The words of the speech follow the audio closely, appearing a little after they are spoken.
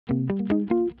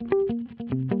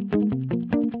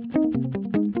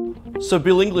So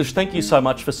Bill English, thank you so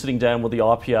much for sitting down with the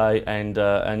IPA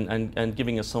and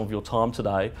giving us some of your time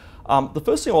today. The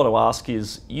first thing I want to ask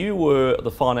is, you were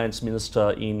the Finance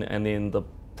Minister in and then the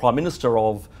Prime Minister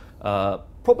of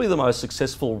probably the most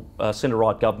successful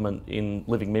centre-right government in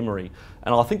living memory.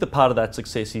 And I think that part of that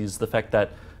success is the fact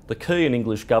that the Key and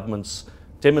English governments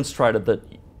demonstrated that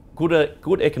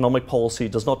good economic policy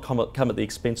does not come at the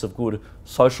expense of good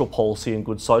social policy and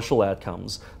good social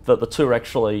outcomes, that the two are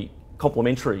actually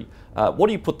complementary. What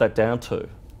do you put that down to?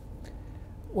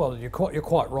 Well, you're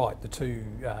quite right. The two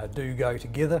do go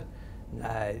together,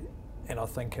 and I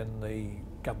think in the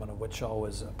government of which I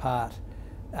was a part,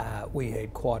 we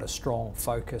had quite a strong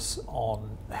focus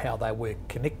on how they were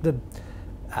connected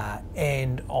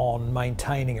and on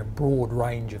maintaining a broad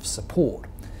range of support.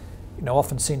 You know,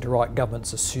 often centre-right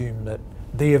governments assume that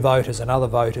their voters and other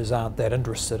voters aren't that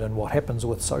interested in what happens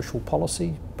with social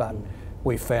policy, but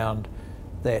we found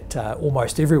that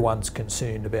almost everyone's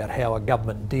concerned about how a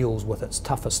government deals with its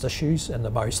toughest issues and the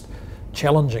most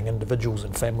challenging individuals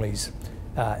and families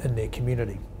in their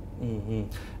community. Mm-hmm.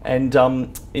 And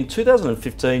in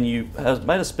 2015 you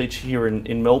made a speech here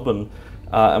in Melbourne,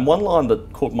 and one line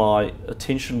that caught my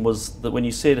attention was that when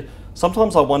you said,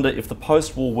 "Sometimes I wonder if the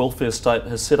post-war welfare state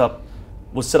was set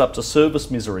up to service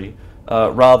misery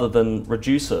rather than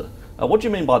reduce it." What do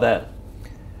you mean by that?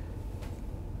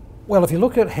 Well, if you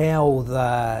look at how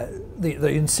the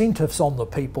incentives on the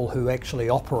people who actually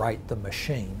operate the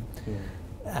machine,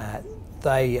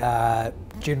 they are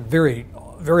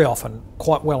very often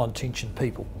quite well-intentioned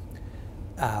people,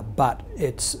 but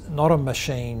it's not a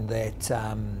machine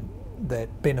that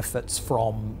benefits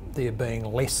from there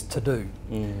being less to do.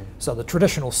 So the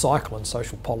traditional cycle in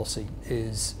social policy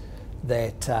is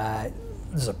that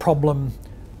there's a problem,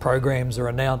 programs are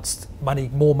announced,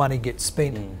 more money gets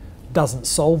spent, doesn't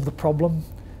solve the problem,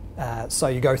 so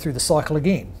you go through the cycle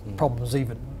again. Problem's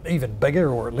even bigger,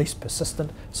 or at least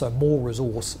persistent, so more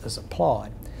resource is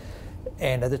applied.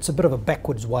 And it's a bit of a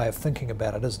backwards way of thinking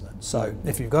about it, isn't it? So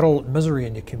if you've got a misery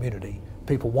in your community,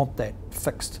 people want that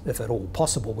fixed if at all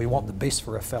possible. We want the best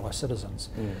for our fellow citizens.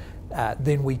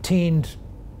 Then we tend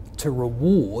to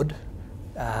reward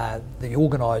the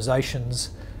organisations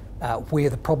where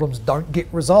the problems don't get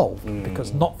resolved,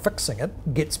 because not fixing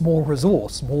it gets more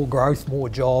resource, more growth, more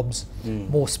jobs,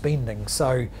 more spending.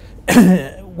 So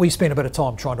we spend a bit of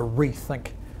time trying to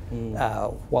rethink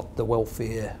what the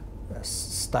welfare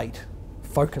state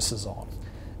focuses on.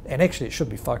 And actually it should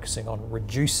be focusing on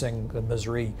reducing the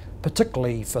misery,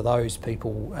 particularly for those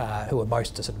people who are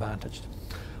most disadvantaged.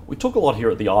 We talk a lot here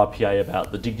at the IPA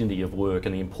about the dignity of work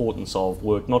and the importance of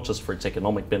work, not just for its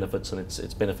economic benefits and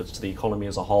its benefits to the economy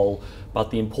as a whole,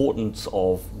 but the importance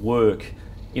of work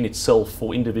in itself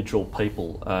for individual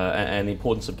people and the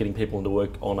importance of getting people into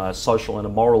work on a social and a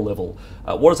moral level.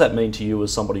 What does that mean to you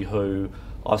as somebody who,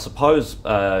 I suppose,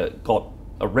 got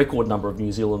a record number of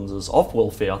New Zealanders off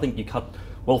welfare? I think you cut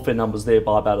welfare numbers there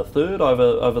by about a third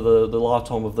over the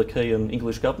lifetime of the Key and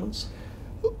English governments.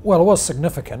 Well, it was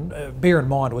significant. Bear in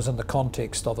mind, it was in the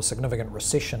context of a significant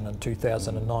recession in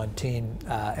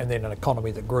 2009-10, and then an economy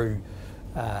that grew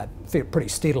pretty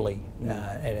steadily and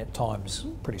at times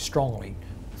pretty strongly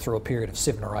through a period of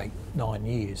 7 or 8, 9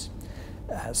 years.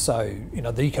 So, you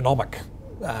know, the economic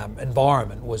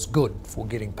environment was good for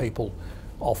getting people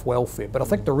off welfare. But I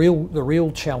think the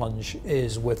real challenge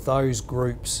is with those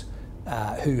groups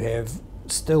who have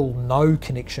still no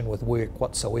connection with work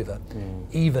whatsoever,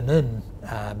 even in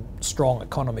strong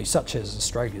economies such as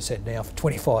Australia's had now for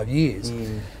 25 years.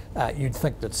 You'd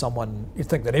think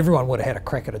that everyone would have had a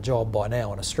crack at a job by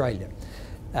now in Australia,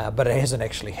 but it hasn't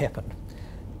actually happened.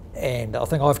 And I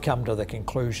think I've come to the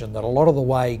conclusion that a lot of the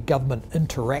way government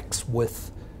interacts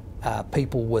with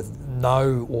people with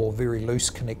no or very loose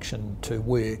connection to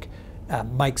work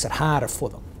makes it harder for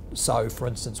them. So, for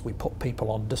instance, we put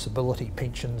people on disability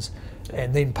pensions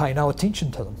and then pay no attention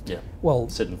to them. Well,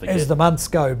 as the months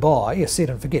go by, set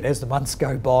and forget, as the months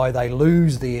go by, they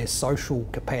lose their social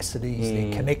capacities,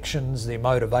 their connections, their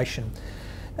motivation.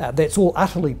 That's all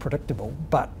utterly predictable,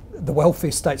 but the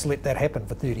welfare states let that happen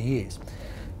for 30 years.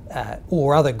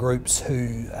 Or other groups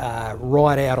who are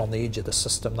right out on the edge of the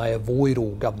system, they avoid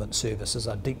all government services,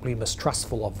 are deeply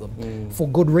mistrustful of them for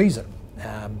good reason.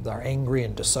 They're angry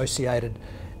and dissociated,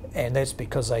 and that's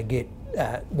because they get,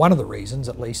 one of the reasons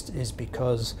at least, is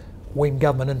because when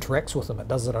government interacts with them, it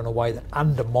does it in a way that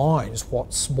undermines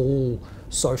what small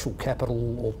social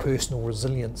capital or personal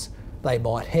resilience they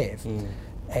might have.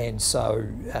 And so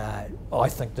I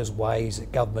think there's ways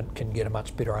that government can get a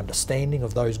much better understanding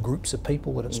of those groups of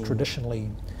people that it's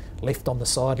traditionally left on the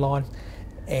sideline,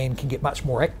 and can get much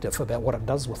more active about what it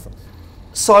does with them.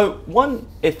 So one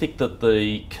ethic that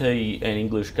the Key and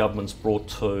English governments brought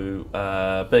to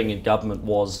being in government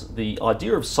was the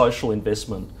idea of social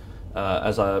investment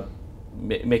as a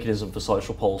mechanism for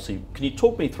social policy. Can you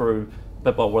talk me through a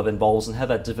bit about what it involves and how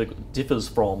that differs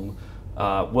from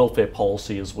welfare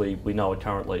policy as we know it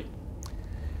currently?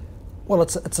 Well,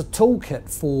 it's a toolkit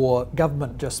for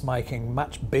government just making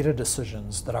much better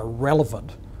decisions that are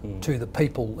relevant to the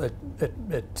people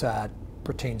it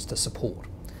pretends to support.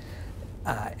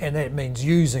 And that means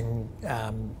using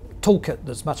toolkit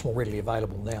that's much more readily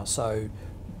available now. So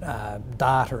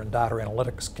data and data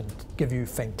analytics can give you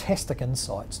fantastic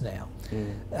insights now,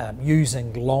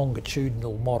 using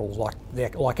longitudinal models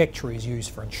like actuaries use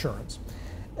for insurance.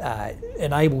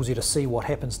 Enables you to see what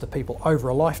happens to people over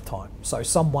a lifetime. So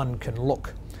someone can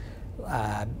look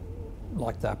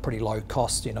like they're pretty low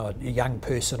cost, you know, a young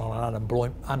person on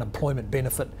an unemployment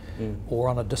benefit or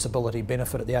on a disability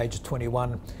benefit at the age of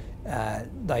 21,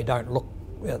 they don't look,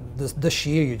 this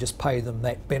year you just pay them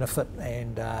that benefit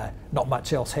and not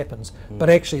much else happens, but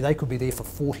actually they could be there for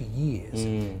 40 years.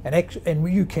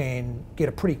 And you can get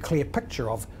a pretty clear picture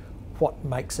of what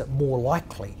makes it more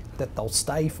likely that they'll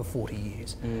stay for 40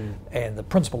 years. And the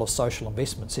principle of social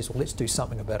investment says, well, let's do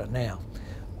something about it now,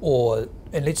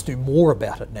 and let's do more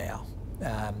about it now,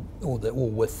 or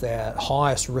with our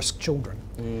highest risk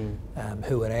children,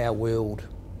 who in our world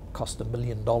cost $1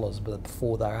 million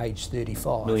before they're age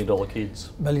 35. $1 million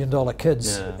kids. $1 million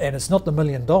kids, yeah. And it's not the $1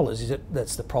 million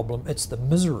that's the problem, it's the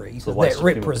misery that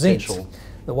represents,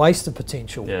 the waste of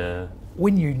potential. Yeah.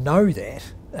 When you know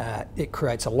that, it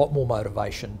creates a lot more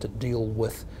motivation to deal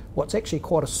with what's actually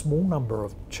quite a small number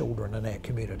of children in our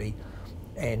community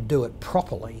and do it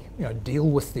properly, you know, deal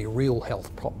with their real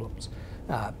health problems,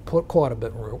 put quite a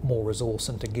bit more resource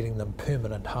into getting them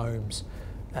permanent homes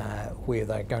where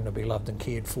they're going to be loved and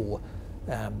cared for.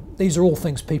 These are all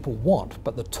things people want,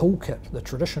 but the toolkit, the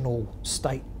traditional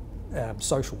state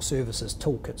social services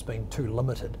toolkit's been too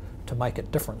limited to make a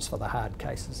difference for the hard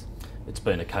cases. It's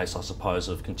been a case, I suppose,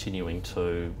 of continuing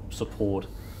to support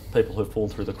people who've fallen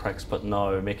through the cracks, but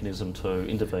no mechanism to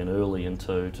intervene early and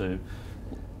to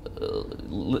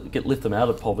lift them out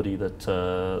of poverty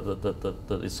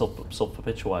that is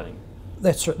self-perpetuating.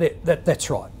 That's right. That's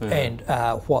right. Yeah. And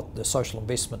what the social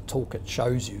investment toolkit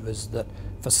shows you is that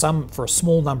for a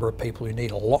small number of people who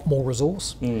need a lot more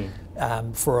resource,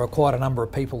 for quite a number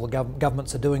of people, the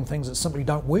governments are doing things that simply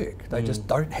don't work. They just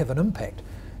don't have an impact.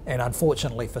 And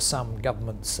unfortunately, for some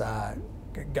governments,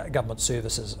 government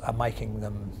services are making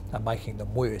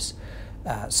them worse.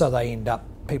 So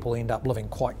people end up living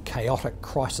quite chaotic,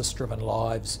 crisis-driven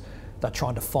lives. They're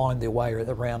trying to find their way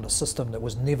around a system that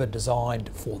was never designed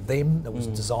for them. That was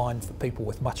designed for people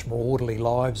with much more orderly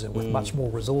lives and with much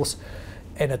more resource.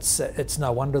 And it's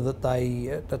no wonder that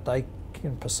they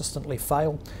can persistently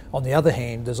fail. On the other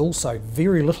hand, there's also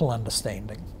very little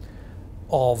understanding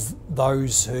of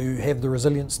those who have the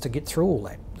resilience to get through all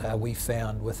that. We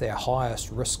found with our highest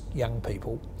risk young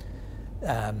people,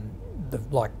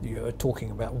 like you're talking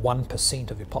about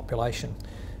 1% of your population,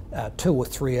 2 or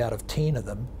 3 out of 10 of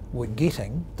them were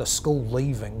getting the school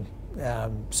leaving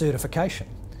certification,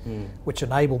 which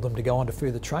enabled them to go on to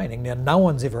further training. Now, no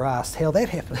one's ever asked how that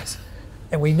happens.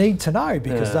 And we need to know,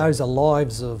 because those are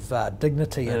lives of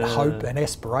dignity and hope and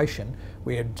aspiration,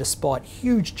 where despite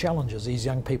huge challenges, these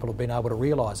young people have been able to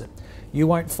realise it. You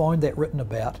won't find that written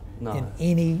about in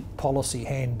any policy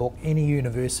handbook, any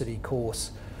university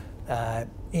course,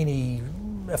 any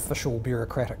official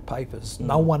bureaucratic papers.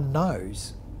 No one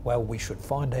knows. Well, we should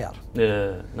find out.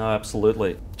 Yeah, no,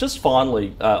 absolutely. Just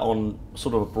finally, on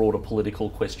sort of a broader political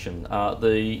question,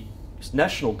 the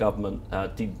national government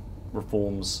did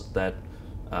reforms that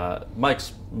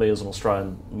makes me as an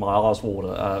Australian, my eyes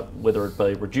water, whether it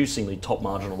be reducing the top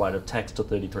marginal rate of tax to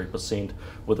 33%,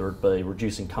 whether it be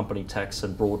reducing company tax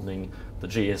and broadening the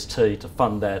GST to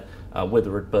fund that,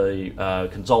 whether it be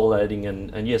consolidating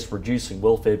and yes, reducing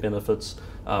welfare benefits,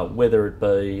 whether it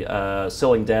be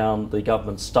selling down the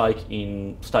government's stake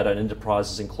in state-owned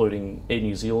enterprises, including Air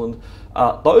New Zealand.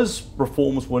 Those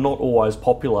reforms were not always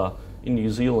popular in New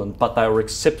Zealand, but they were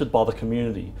accepted by the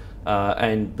community.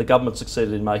 And the government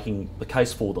succeeded in making the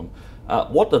case for them.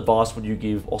 What advice would you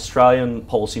give Australian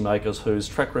policymakers whose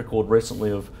track record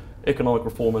recently of economic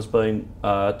reform has been,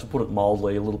 to put it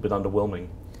mildly, a little bit underwhelming?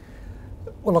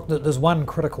 Well, look, there's one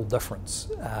critical difference,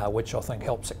 which I think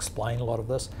helps explain a lot of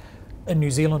this. In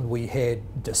New Zealand, we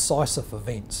had decisive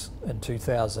events in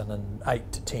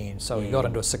 2008 to 10, so we got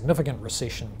into a significant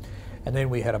recession. And then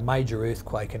we had a major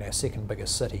earthquake in our second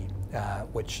biggest city,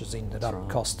 which has ended up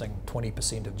costing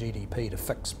 20% of GDP to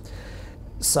fix.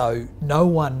 So no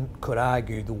one could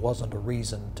argue there wasn't a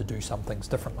reason to do some things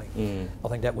differently. I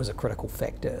think that was a critical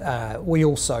factor. We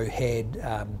also had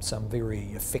some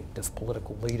very effective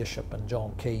political leadership, and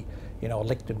John Key,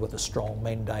 elected with a strong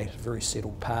mandate, a very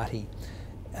settled party,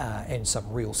 and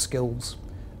some real skills,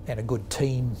 and a good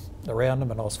team around him.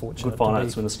 And I was fortunate. Good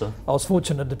finance minister. I was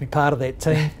fortunate to be part of that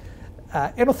team.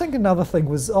 And I think another thing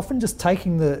was often just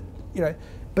taking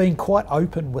being quite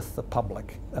open with the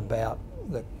public about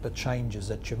the changes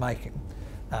that you're making.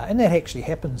 And that actually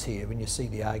happens here when you see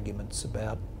the arguments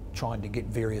about trying to get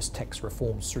various tax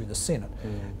reforms through the Senate.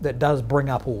 That does bring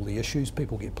up all the issues.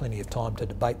 People get plenty of time to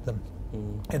debate them.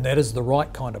 And that is the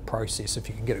right kind of process if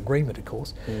you can get agreement, of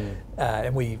course.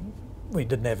 And we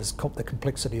didn't have the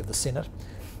complexity of the Senate.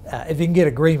 If you can get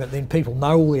agreement, then people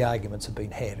know all the arguments have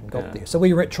been had and got there. So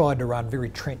we tried to run very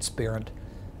transparent,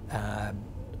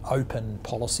 open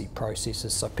policy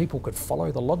processes so people could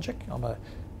follow the logic. I'm a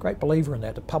great believer in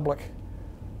that. The public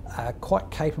are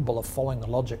quite capable of following the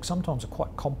logic. Sometimes are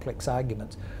quite complex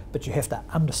arguments, but you have to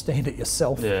understand it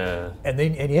yourself. And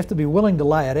you have to be willing to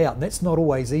lay it out, and that's not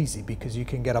always easy because you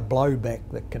can get a blowback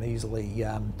that can easily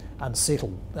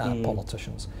unsettle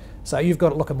politicians. So you've got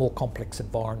to look at a more complex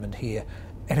environment here.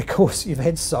 And of course, you've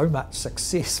had so much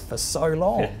success for so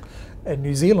long. And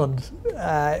New Zealand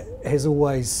has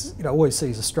always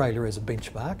sees Australia as a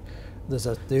benchmark. There's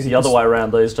a 30%. It's the other way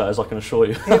around these days, I can assure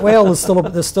you. Well,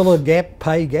 there's still a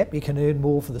pay gap. You can earn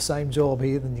more for the same job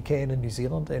here than you can in New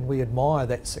Zealand, and we admire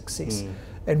that success.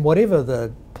 And whatever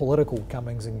the political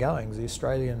comings and goings, the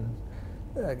Australian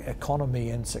economy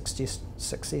and success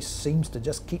seems to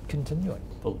just keep continuing.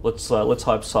 Well, let's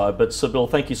hope so. But Sir Bill,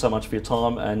 thank you so much for your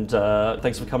time, and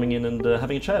thanks for coming in and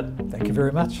having a chat. Thank you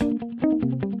very much.